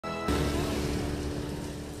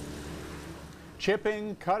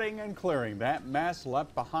Chipping, cutting, and clearing. That mess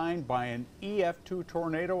left behind by an EF-2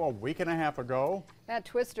 tornado a week and a half ago. That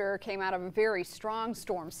twister came out of a very strong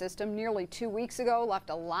storm system nearly 2 weeks ago, left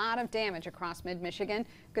a lot of damage across mid-Michigan.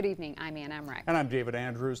 Good evening, I'm Ann Emmerich. And I'm David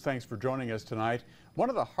Andrews. Thanks for joining us tonight. One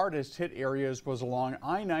of the hardest hit areas was along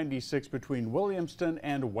I-96 between Williamston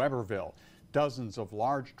and Weberville. Dozens of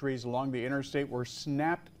large trees along the interstate were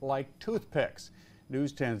snapped like toothpicks.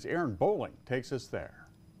 News 10's Aaron Bowling takes us there.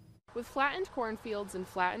 With flattened cornfields and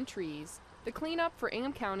flattened trees, the cleanup for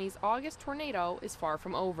Ingham County's August tornado is far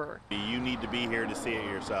from over. You need to be here to see it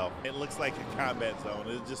yourself. It looks like a combat zone.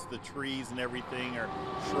 It's just the trees and everything are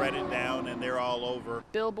shredded down and they're all over.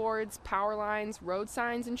 Billboards, power lines, road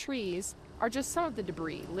signs, and trees are just some of the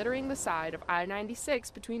debris littering the side of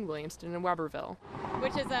I-96 between Williamston and Weberville.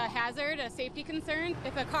 Which is a hazard, a safety concern.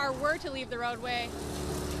 If a car were to leave the roadway,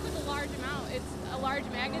 it's a large amount. It's a large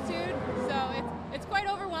magnitude, so it's quite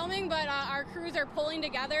overwhelming, but our crews are pulling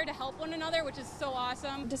together to help one another, which is so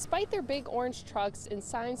awesome. Despite their big orange trucks and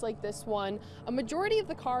signs like this one, a majority of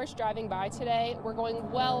the cars driving by today were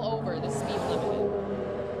going well over the speed limit.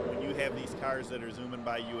 When you have these cars that are zooming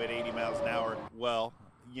by you at 80 miles an hour, well,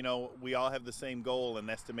 you know, we all have the same goal, and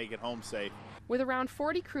that's to make it home safe. With around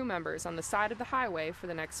 40 crew members on the side of the highway for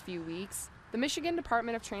the next few weeks, the Michigan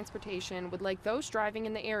Department of Transportation would like those driving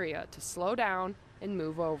in the area to slow down and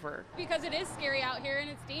move over. Because it is scary out here and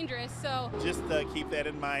it's dangerous, so just keep that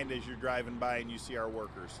in mind as you're driving by and you see our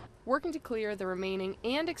workers. Working to clear the remaining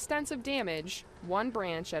and extensive damage, one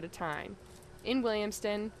branch at a time. In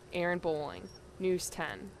Williamston, Aaron Bowling, News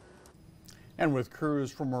 10. And with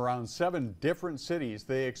crews from around 7 different cities,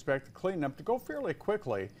 they expect the cleanup to go fairly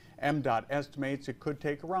quickly. MDOT estimates it could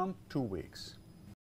take around 2 weeks.